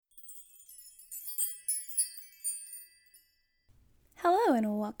Hello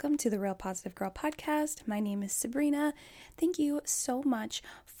and welcome to the Real Positive Girl podcast. My name is Sabrina. Thank you so much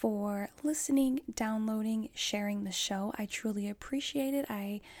for listening, downloading, sharing the show. I truly appreciate it.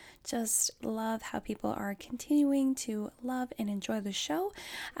 I just love how people are continuing to love and enjoy the show.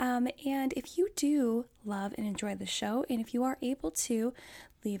 And if you do love and enjoy the show, and if you are able to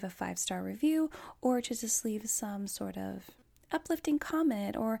leave a 5-star review or to just leave some sort of uplifting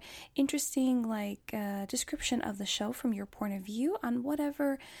comment or interesting description of the show from your point of view on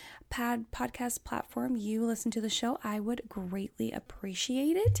whatever podcast platform you listen to the show, I would greatly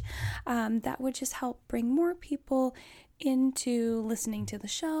appreciate it. That would just help bring more people into listening to the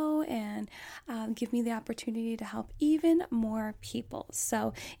show and give me the opportunity to help even more people.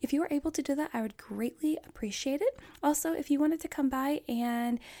 So if you were able to do that, I would greatly appreciate it. Also, if you wanted to come by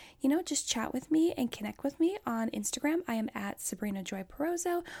and just chat with me and connect with me on Instagram, I am at Sabrina Joy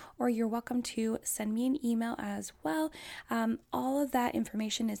Perozzo, or you're welcome to send me an email as well. All of that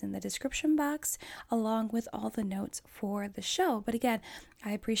information is in the description box, along with all the notes for the show. But again,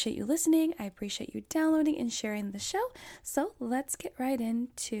 I appreciate you listening. I appreciate you downloading and sharing the show. So let's get right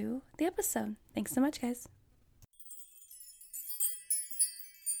into the episode. Thanks so much, guys.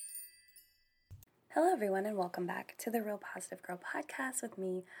 Hello, everyone, and welcome back to the Real Positive Girl podcast with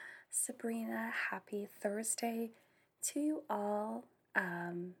me, Sabrina. Happy Thursday to you all.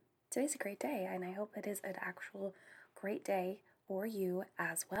 Today's a great day, and I hope it is an actual great day for you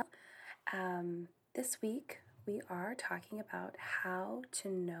as well. This week, we are talking about how to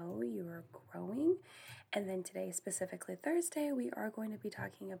know you are growing, and then today, specifically Thursday, we are going to be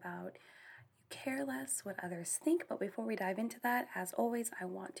talking about care less what others think. But before we dive into that, as always, I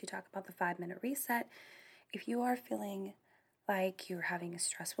want to talk about the 5-minute reset. If you are feeling like you're having a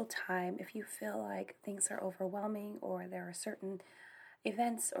stressful time, if you feel like things are overwhelming or there are certain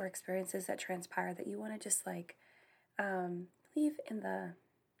events or experiences that transpire that you want to just leave in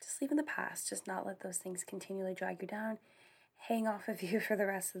the past, just not let those things continually drag you down, hang off of you for the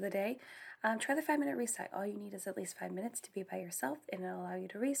rest of the day, try the 5-minute reset. All you need is at least 5 minutes to be by yourself, and it'll allow you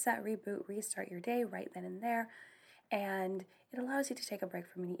to reset, reboot, restart your day right then and there. And it allows you to take a break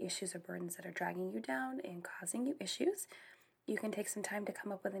from any issues or burdens that are dragging you down and causing you issues. You can take some time to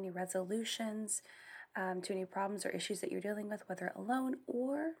come up with any resolutions to any problems or issues that you're dealing with, whether alone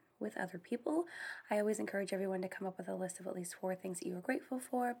or with other people. I always encourage everyone to come up with a list of at least 4 things that you are grateful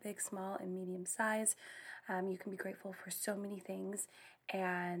for, big, small, and medium size. You can be grateful for so many things,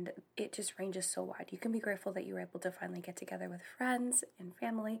 and it just ranges so wide. You can be grateful that you were able to finally get together with friends and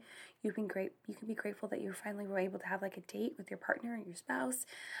family. You can be grateful that you finally were able to have like a date with your partner or your spouse.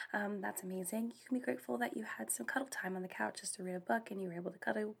 That's amazing. You can be grateful that you had some cuddle time on the couch just to read a book, and you were able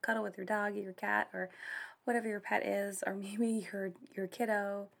to cuddle with your dog or your cat or whatever your pet is, or maybe your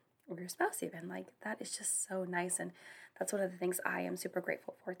kiddo or your spouse even. Like, that is just so nice, and that's one of the things I am super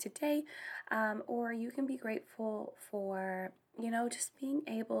grateful for today. Or you can be grateful for, just being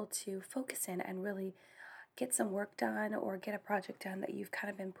able to focus in and really get some work done or get a project done that you've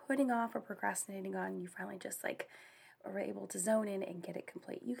kind of been putting off or procrastinating on. You finally just are able to zone in and get it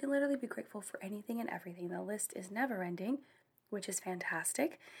complete. You can literally be grateful for anything and everything. The list is never ending, which is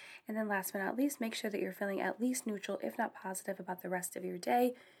fantastic. And then last but not least, make sure that you're feeling at least neutral, if not positive, about the rest of your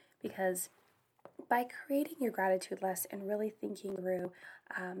day, because by creating your gratitude list and really thinking through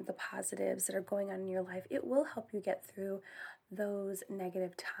the positives that are going on in your life, it will help you get through those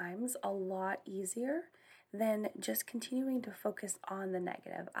negative times a lot easier than just continuing to focus on the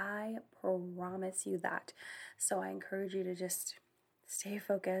negative. I promise you that. So I encourage you to just stay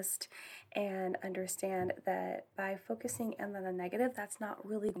focused and understand that by focusing on the negative, that's not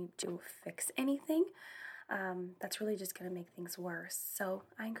really going to fix anything. That's really just going to make things worse. So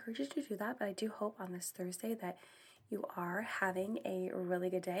I encourage you to do that, but I do hope on this Thursday that you are having a really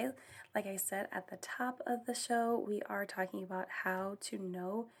good day. Like I said at the top of the show, we are talking about how to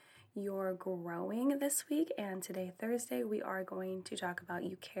know you're growing this week, and today, Thursday, we are going to talk about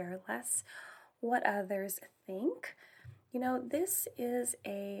you care less what others think. This is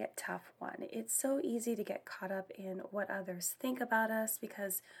a tough one. It's so easy to get caught up in what others think about us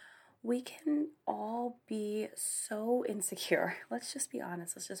because we can all be so insecure. Let's just be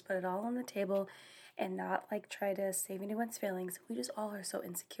honest. Let's just put it all on the table and not try to save anyone's feelings. We just all are so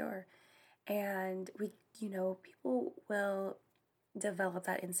insecure. And people will develop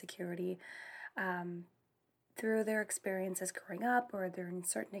that insecurity through their experiences growing up, or they're in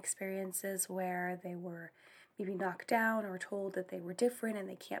certain experiences where they were maybe knocked down or told that they were different and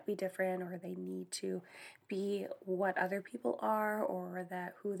they can't be different, or they need to be what other people are, or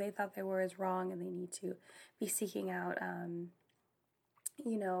that who they thought they were is wrong and they need to be seeking out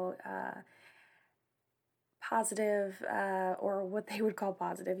positive, or what they would call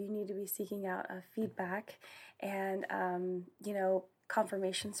positive. You need to be seeking out feedback and,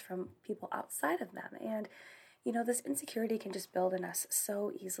 confirmations from people outside of them. And, this insecurity can just build in us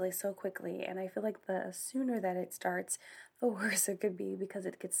so easily, so quickly. And I feel like the sooner that it starts, the worse it could be because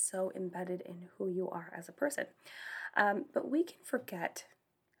it gets so embedded in who you are as a person. But we can forget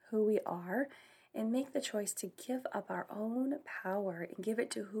who we are and make the choice to give up our own power and give it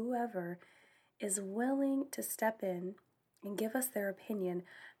to whoever is willing to step in and give us their opinion,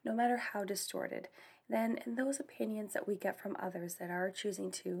 no matter how distorted. Then, and those opinions that we get from others that are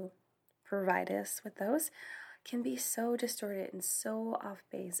choosing to provide us with those can be so distorted and so off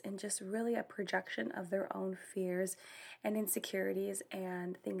base and just really a projection of their own fears and insecurities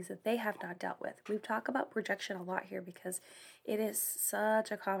and things that they have not dealt with. We talk about projection a lot here because it is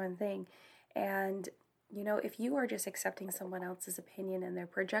such a common thing. And if you are just accepting someone else's opinion and their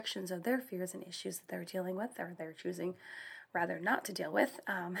projections of their fears and issues that they're dealing with, or they're choosing rather not to deal with,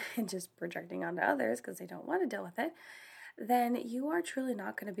 and just projecting onto others because they don't want to deal with it, then you are truly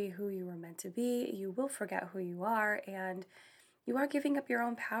not going to be who you were meant to be. You will forget who you are, and you are giving up your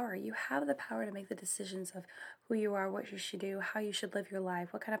own power. You have the power to make the decisions of who you are, what you should do, how you should live your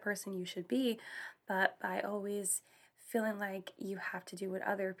life, what kind of person you should be. But by always feeling like you have to do what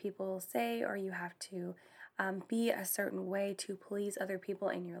other people say, or you have to be a certain way to please other people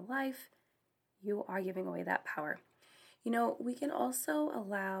in your life, you are giving away that power. We can also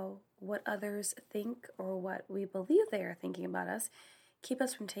allow what others think or what we believe they are thinking about us keep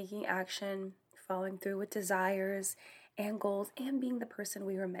us from taking action, following through with desires and goals, and being the person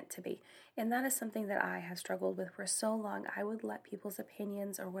we were meant to be. And that is something that I have struggled with for so long. I would let people's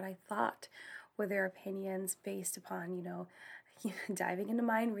opinions, or what I thought were their opinions, based upon, diving into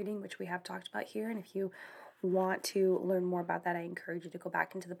mind reading, which we have talked about here. And if you want to learn more about that, I encourage you to go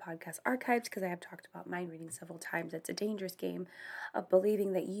back into the podcast archives because I have talked about mind reading several times. It's a dangerous game of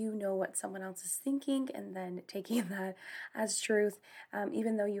believing that you know what someone else is thinking and then taking that as truth,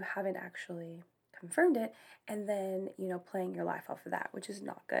 even though you haven't actually confirmed it, and then, playing your life off of that, which is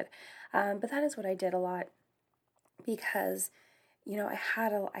not good. But that is what I did a lot because, I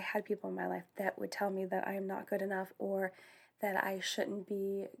had people in my life that would tell me that I am not good enough, or that I shouldn't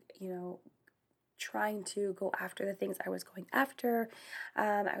be, trying to go after the things I was going after.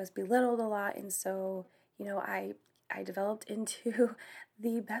 I was belittled a lot, and so I developed into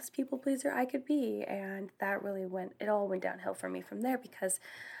the best people pleaser I could be, and that really it all went downhill for me from there because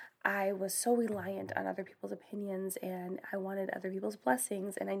I was so reliant on other people's opinions, and I wanted other people's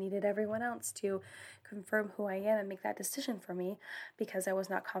blessings, and I needed everyone else to confirm who I am and make that decision for me because I was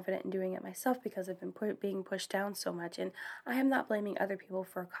not confident in doing it myself because I've been being pushed down so much. And I am not blaming other people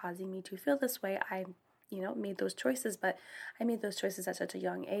for causing me to feel this way. I, made those choices, but I made those choices at such a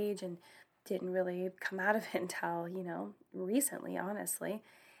young age and didn't really come out of it until, recently, honestly.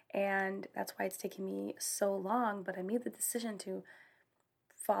 And that's why it's taken me so long, but I made the decision to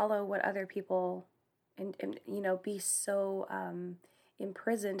follow what other people and be so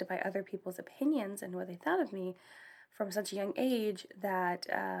imprisoned by other people's opinions and what they thought of me from such a young age that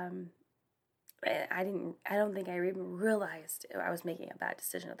I don't think I even realized I was making a bad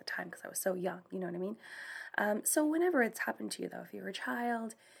decision at the time because I was so young, you know what I mean? So whenever it's happened to you though, if you're a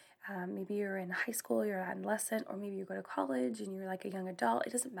child, maybe you're in high school, you're an adolescent, or maybe you go to college and you're like a young adult,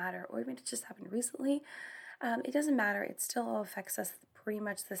 it doesn't matter. Or maybe it just happened recently. It doesn't matter. It still affects us pretty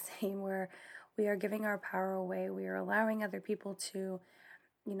much the same, where we are giving our power away. We are allowing other people to,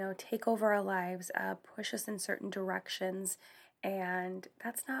 take over our lives, push us in certain directions. And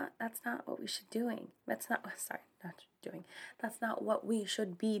that's not what we should doing. That's not what we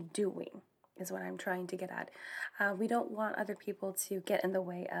should be doing, is what I'm trying to get at. We don't want other people to get in the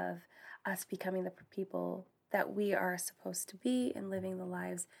way of us becoming the people that we are supposed to be and living the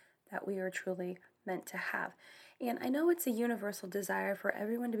lives that we are truly meant to have. And I know it's a universal desire for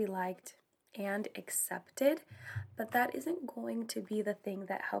everyone to be liked and accepted, but that isn't going to be the thing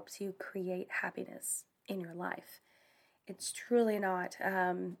that helps you create happiness in your life. It's truly not.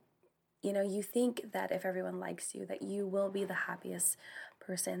 You think that if everyone likes you, that you will be the happiest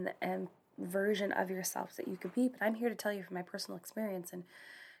person and version of yourself that you could be. But I'm here to tell you from my personal experience and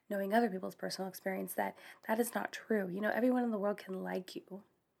knowing other people's personal experience that that is not true. Everyone in the world can like you,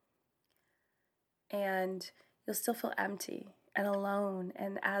 and you'll still feel empty and alone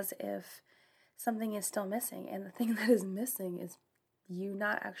and as if something is still missing. And the thing that is missing is you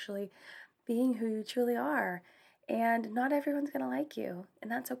not actually being who you truly are. And not everyone's going to like you,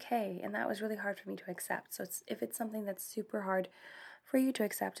 and that's okay. And that was really hard for me to accept. So if it's something that's super hard for you to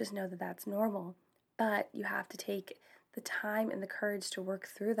accept, just know that that's normal. But you have to take the time and the courage to work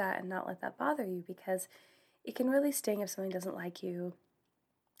through that and not let that bother you, because it can really sting if someone doesn't like you,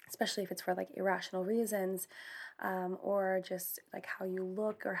 especially if it's for like irrational reasons, or just like how you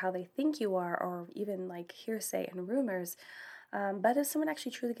look or how they think you are, or even like hearsay and rumors. But if someone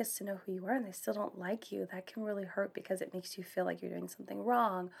actually truly gets to know who you are and they still don't like you, that can really hurt because it makes you feel like you're doing something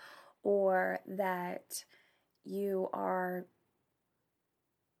wrong, or that you are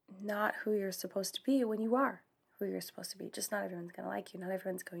not who you're supposed to be when you are who you're supposed to be. Just not everyone's going to like you. Not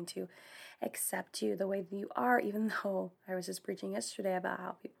everyone's going to accept you the way that you are, even though I was just preaching yesterday about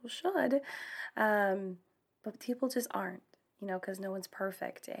how people should. But people just aren't, because no one's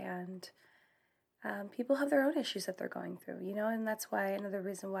perfect. And people have their own issues that they're going through, and that's why another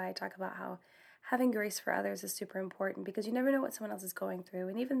reason why I talk about how having grace for others is super important, because you never know what someone else is going through.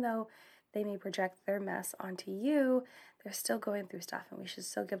 And even though they may project their mess onto you, they're still going through stuff, and we should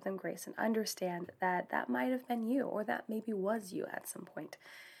still give them grace and understand that that might have been you, or that maybe was you at some point.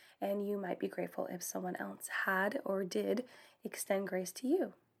 And you might be grateful if someone else had or did extend grace to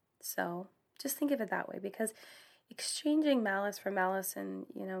you. So just think of it that way, because exchanging malice for malice and,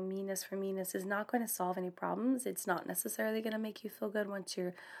 meanness for meanness is not going to solve any problems. It's not necessarily going to make you feel good once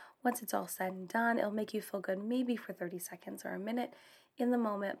it's all said and done. It'll make you feel good maybe for 30 seconds or a minute in the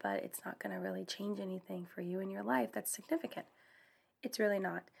moment, but it's not going to really change anything for you in your life that's significant. It's really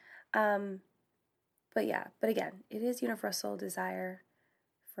not. But again, it is universal desire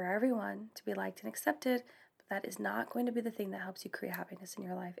for everyone to be liked and accepted, but that is not going to be the thing that helps you create happiness in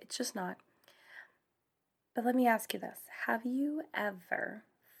your life. It's just not. But let me ask you this. Have you ever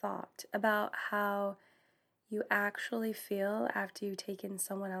thought about how you actually feel after you take in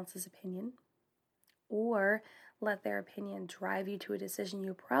someone else's opinion, or let their opinion drive you to a decision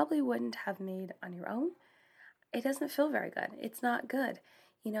you probably wouldn't have made on your own? It doesn't feel very good. It's not good.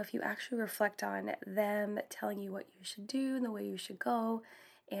 If you actually reflect on them telling you what you should do and the way you should go,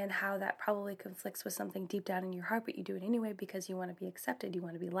 and how that probably conflicts with something deep down in your heart, but you do it anyway because you want to be accepted, you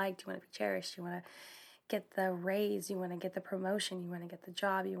want to be liked, you want to be cherished, you want to get the raise, you want to get the promotion, you want to get the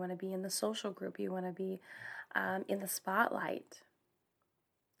job, you want to be in the social group, you want to be in the spotlight.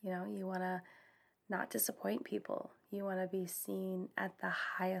 You want to not disappoint people. You want to be seen at the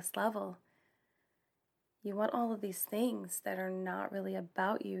highest level. You want all of these things that are not really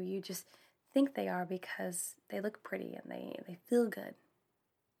about you. You just think they are because they look pretty and they feel good,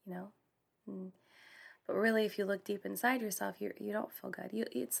 But really, if you look deep inside yourself, you don't feel good.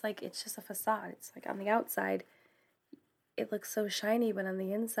 It's just a facade. It's like on the outside, it looks so shiny, but on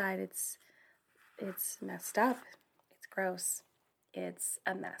the inside, it's messed up. It's gross. It's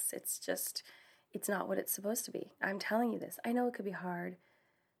a mess. It's not what it's supposed to be. I'm telling you this. I know it could be hard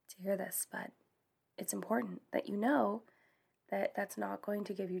to hear this, but it's important that you know that that's not going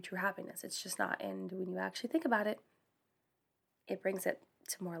to give you true happiness. It's just not. And when you actually think about it, it brings it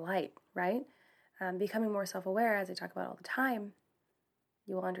to more light, right? Becoming more self-aware, as I talk about all the time,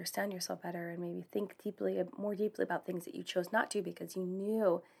 you will understand yourself better and maybe think more deeply about things that you chose not to, because you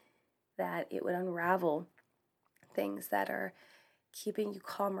knew that it would unravel things that are keeping you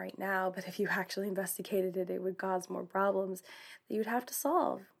calm right now. But if you actually investigated it, it would cause more problems that you'd have to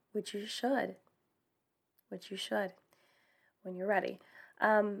solve, which you should when you're ready.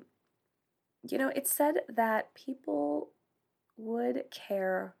 It's said that people would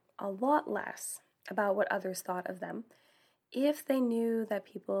care a lot less about what others thought of them if they knew that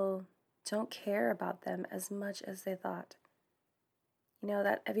people don't care about them as much as they thought.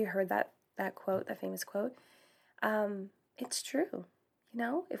 Have you heard that quote, that famous quote? It's true,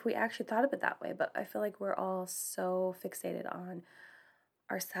 if we actually thought of it that way. But I feel like we're all so fixated on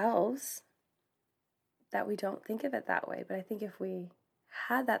ourselves that we don't think of it that way. But I think if we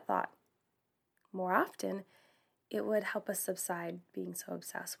had that thought more often, it would help us subside being so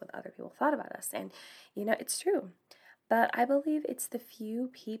obsessed with other people thought about us. And, it's true. But I believe it's the few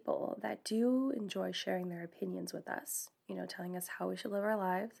people that do enjoy sharing their opinions with us, telling us how we should live our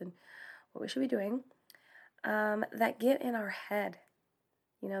lives and what we should be doing, that get in our head.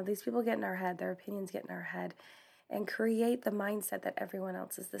 These people get in our head, their opinions get in our head, and create the mindset that everyone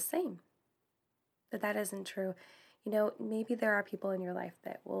else is the same. But that isn't true. Maybe there are people in your life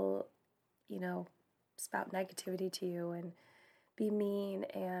that will, spout negativity to you and be mean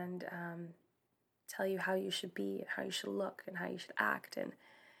and tell you how you should be and how you should look and how you should act, and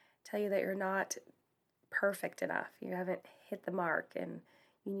tell you that you're not perfect enough. You haven't hit the mark and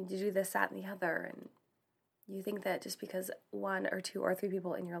you need to do this, that, and the other. And you think that just because 1 or 2 or 3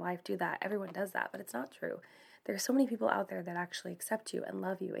 people in your life do that, everyone does that, but it's not true. There are so many people out there that actually accept you and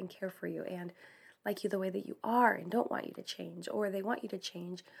love you and care for you and like you the way that you are and don't want you to change, or they want you to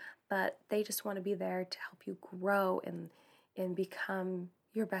change, but they just want to be there to help you grow and become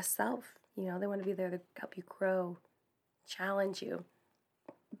your best self. They want to be there to help you grow, challenge you,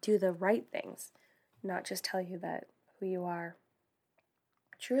 do the right things, not just tell you that who you are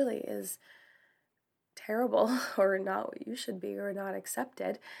truly is terrible or not what you should be or not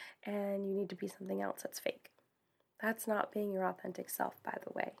accepted, and you need to be something else that's fake. That's not being your authentic self, by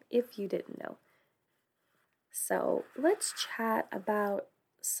the way, if you didn't know. So let's chat about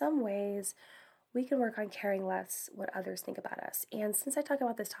some ways we can work on caring less what others think about us. And since I talk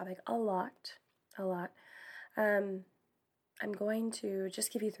about this topic a lot, I'm going to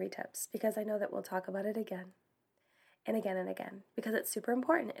just give you 3 tips because I know that we'll talk about it again and again and again because it's super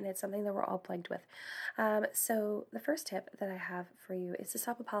important and it's something that we're all plagued with. So the first tip that I have for you is to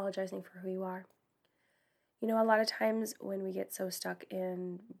stop apologizing for who you are. A lot of times when we get so stuck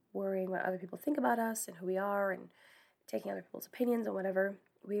in worrying what other people think about us and who we are and taking other people's opinions and whatever,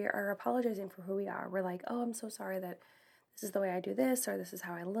 we are apologizing for who we are. We're like, oh, I'm so sorry that this is the way I do this, or this is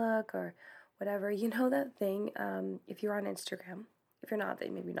how I look, or whatever. That thing, if you're on Instagram, if you're not,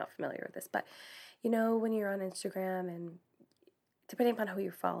 then maybe you're not familiar with this, but when you're on Instagram and depending upon who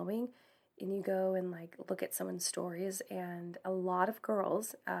you're following, and you go and look at someone's stories, and a lot of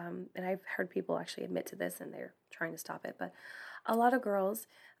girls, and I've heard people actually admit to this and they're trying to stop it, but a lot of girls,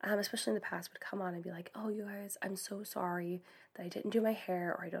 especially in the past, would come on and be like, oh, you guys, I'm so sorry that I didn't do my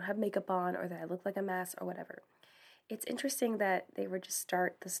hair, or I don't have makeup on, or that I look like a mess, or whatever. It's interesting that they would just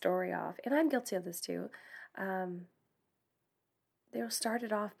start the story off, and I'm guilty of this too. They'll start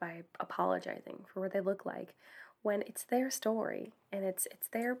it off by apologizing for what they look like when it's their story and it's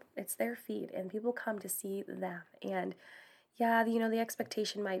their feed and people come to see them. And yeah, the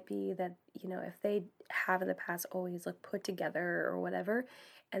expectation might be that, if they have in the past always looked put together or whatever,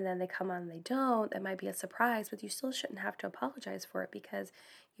 and then they come on and they don't, that might be a surprise, but you still shouldn't have to apologize for it because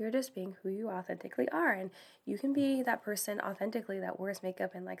you're just being who you authentically are. And you can be that person authentically that wears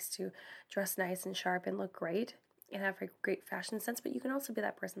makeup and likes to dress nice and sharp and look great and have a great fashion sense, but you can also be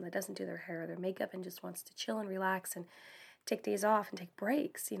that person that doesn't do their hair or their makeup and just wants to chill and relax and take days off and take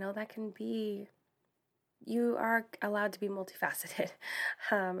breaks. That can be, you are allowed to be multifaceted.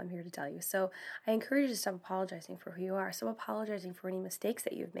 I'm here to tell you. So I encourage you to stop apologizing for who you are. So apologizing for any mistakes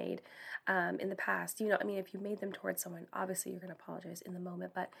that you've made in the past. If you made them towards someone, obviously you're going to apologize in the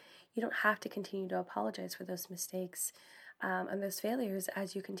moment, but you don't have to continue to apologize for those mistakes and those failures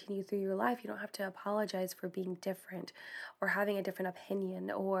as you continue through your life. You don't have to apologize for being different or having a different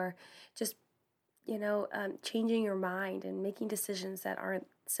opinion or just, changing your mind and making decisions that aren't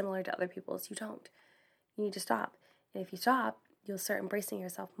similar to other people's. You don't. You need to stop. And if you stop, you'll start embracing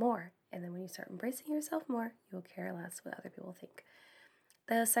yourself more. And then when you start embracing yourself more, you'll care less what other people think.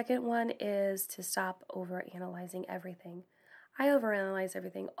 The second one is to stop overanalyzing everything. I overanalyze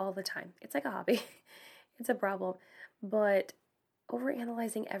everything all the time. It's like a hobby. It's a problem. But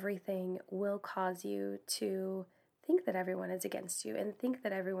overanalyzing everything will cause you to think that everyone is against you and think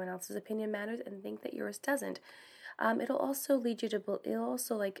that everyone else's opinion matters and think that yours doesn't. It'll also lead you to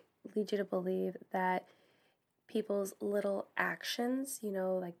believe that people's little actions,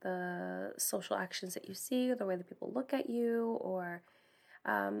 like the social actions that you see, or the way that people look at you, or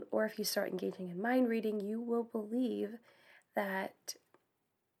if you start engaging in mind reading, you will believe that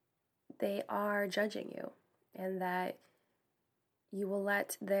they are judging you and that you will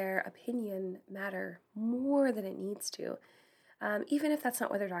let their opinion matter more than it needs to. Even if that's not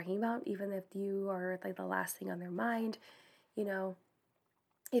what they're talking about, even if you are the last thing on their mind,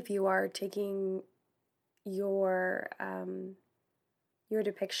 if you are taking your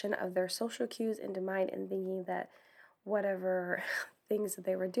depiction of their social cues into mind and thinking that whatever things that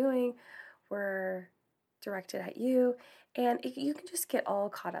they were doing were directed at you, and you can just get all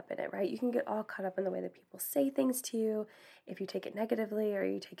caught up in it, right? You can get all caught up in the way that people say things to you if you take it negatively or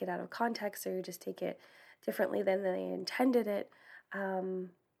you take it out of context or you just take it differently than they intended it,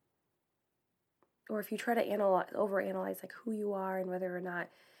 or if you try to overanalyze who you are and whether or not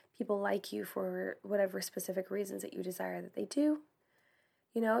people like you for whatever specific reasons that you desire that they do.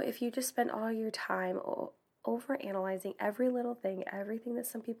 If you just spend all your time overanalyzing every little thing, everything that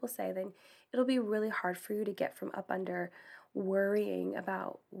some people say, then it'll be really hard for you to get from up under worrying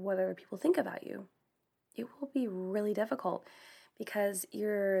about what other people think about you. It will be really difficult because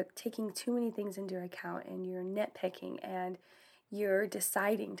you're taking too many things into account and you're nitpicking and you're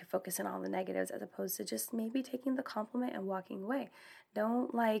deciding to focus on all the negatives as opposed to just maybe taking the compliment and walking away.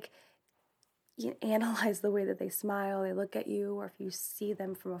 Don't analyze the way that they smile, they look at you, or if you see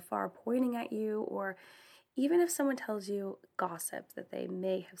them from afar pointing at you, or even if someone tells you gossip that they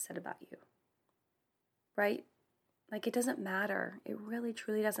may have said about you, right? It doesn't matter. It really,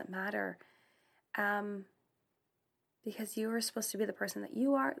 truly doesn't matter. because you are supposed to be the person that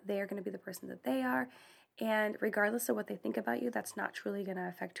you are. They are going to be the person that they are. And regardless of what they think about you, that's not truly going to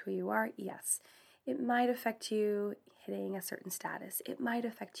affect who you are. Yes, it might affect you hitting a certain status. It might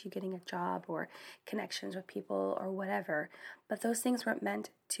affect you getting a job or connections with people or whatever. But those things weren't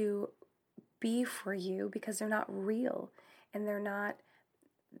meant to be for you because they're not real, and they're not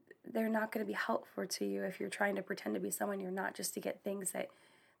going to be helpful to you if you're trying to pretend to be someone you're not, just to get things that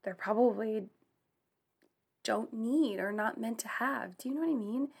they're probably don't need or not meant to have. Do you know what I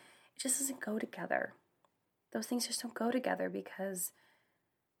mean? It just doesn't go together. Those things just don't go together, because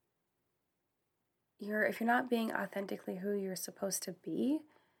if you're not being authentically who you're supposed to be,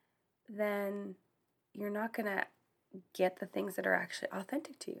 then you're not going to get the things that are actually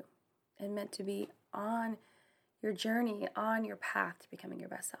authentic to you and meant to be on your journey, on your path to becoming your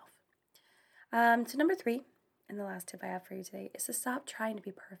best self. So number 3, and the last tip I have for you today, is to stop trying to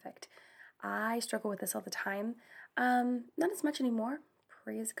be perfect. I struggle with this all the time. Not as much anymore.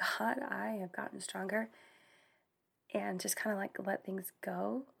 Praise God, I have gotten stronger and just kind of like let things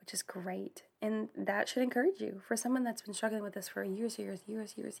go, which is great. And that should encourage you. For someone that's been struggling with this for years,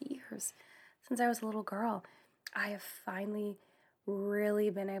 since I was a little girl, I have finally really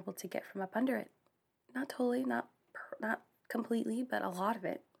been able to get from up under it. Not totally, not completely, but a lot of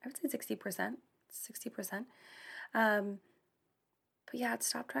it. I would say 60%. But yeah,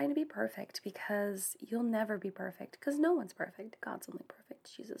 stop trying to be perfect, because you'll never be perfect, because no one's perfect. God's only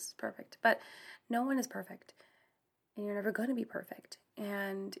perfect. Jesus is perfect. But no one is perfect. And you're never going to be perfect.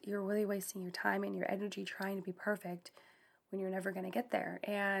 And you're really wasting your time and your energy trying to be perfect when you're never going to get there.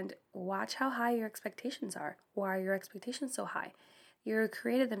 And watch how high your expectations are. Why are your expectations so high? You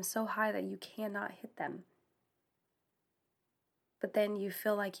created them so high that you cannot hit them. But then you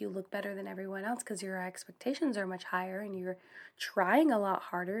feel like you look better than everyone else because your expectations are much higher and you're trying a lot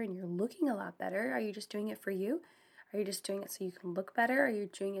harder and you're looking a lot better. Are you just doing it for you? Are you just doing it so you can look better? Are you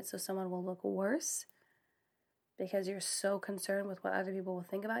doing it so someone will look worse? Because you're so concerned with what other people will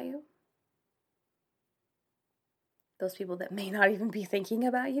think about you? Those people that may not even be thinking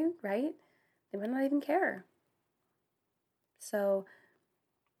about you, right? They might not even care. So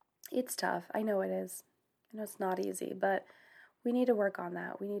it's tough. I know it is. I know it's not easy, but we need to work on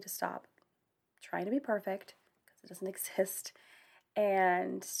that. We need to stop trying to be perfect, because it doesn't exist,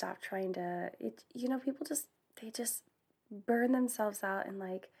 and stop trying to, people they just burn themselves out and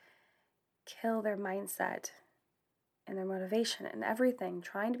like kill their mindset and their motivation and everything,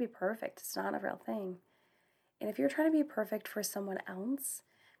 trying to be perfect. It's not a real thing. And if you're trying to be perfect for someone else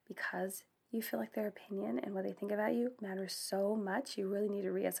because you feel like their opinion and what they think about you matters so much, you really need to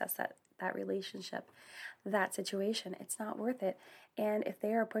reassess that relationship, that situation. It's not worth it. And if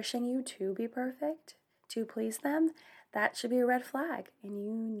they are pushing you to be perfect, to please them, that should be a red flag. And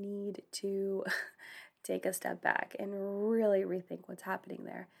you need to take a step back and really rethink what's happening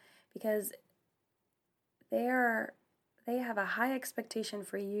there, because they have a high expectation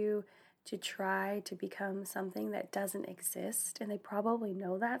for you to try to become something that doesn't exist, and they probably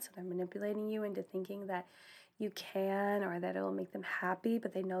know that, so they're manipulating you into thinking that you can, or that it will make them happy,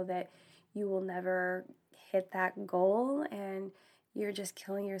 but they know that you will never hit that goal, and you're just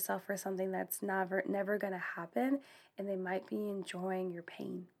killing yourself for something that's never going to happen, and they might be enjoying your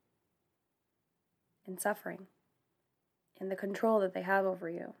pain and suffering and the control that they have over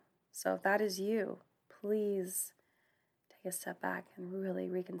you. So if that is you, please take a step back and really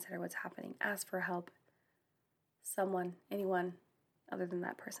reconsider what's happening. Ask for help. Someone, anyone other than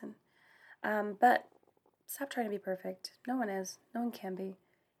that person. But stop trying to be perfect. No one is. No one can be.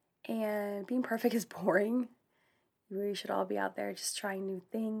 And being perfect is boring. We should all be out there just trying new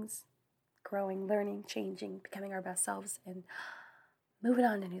things, growing, learning, changing, becoming our best selves, and moving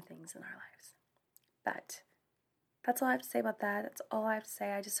on to new things in our lives. But that's all I have to say about that. That's all I have to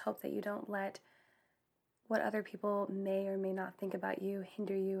say. I just hope that you don't let what other people may or may not think about you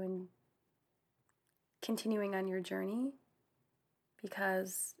hinder you in continuing on your journey,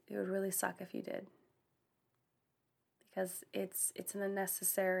 because it would really suck if you did. Because it's an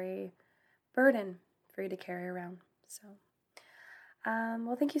unnecessary burden for you to carry around. So,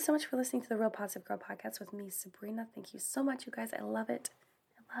 well, thank you so much for listening to the Real Positive Girl podcast with me, Sabrina. Thank you so much, you guys. I love it.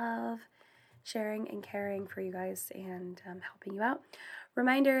 I love sharing and caring for you guys and helping you out.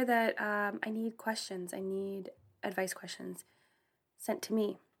 Reminder that I need questions. I need advice questions sent to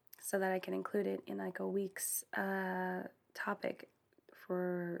me so that I can include it in like a week's topic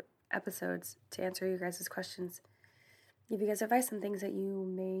for episodes to answer you guys' questions. Give you guys advice on things that you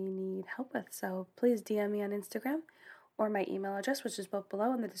may need help with. So please DM me on Instagram or my email address, which is both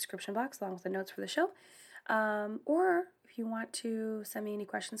below in the description box, along with the notes for the show. Or if you want to send me any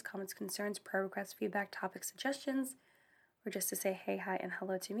questions, comments, concerns, prayer requests, feedback, topic suggestions, or just to say hey, hi, and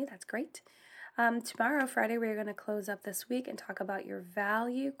hello to me, that's great. Tomorrow, Friday, we're going to close up this week and talk about you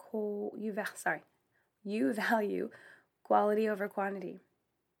value quality over quantity.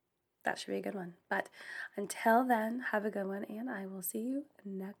 That should be a good one. But until then, have a good one, and I will see you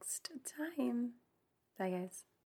next time. Bye, guys.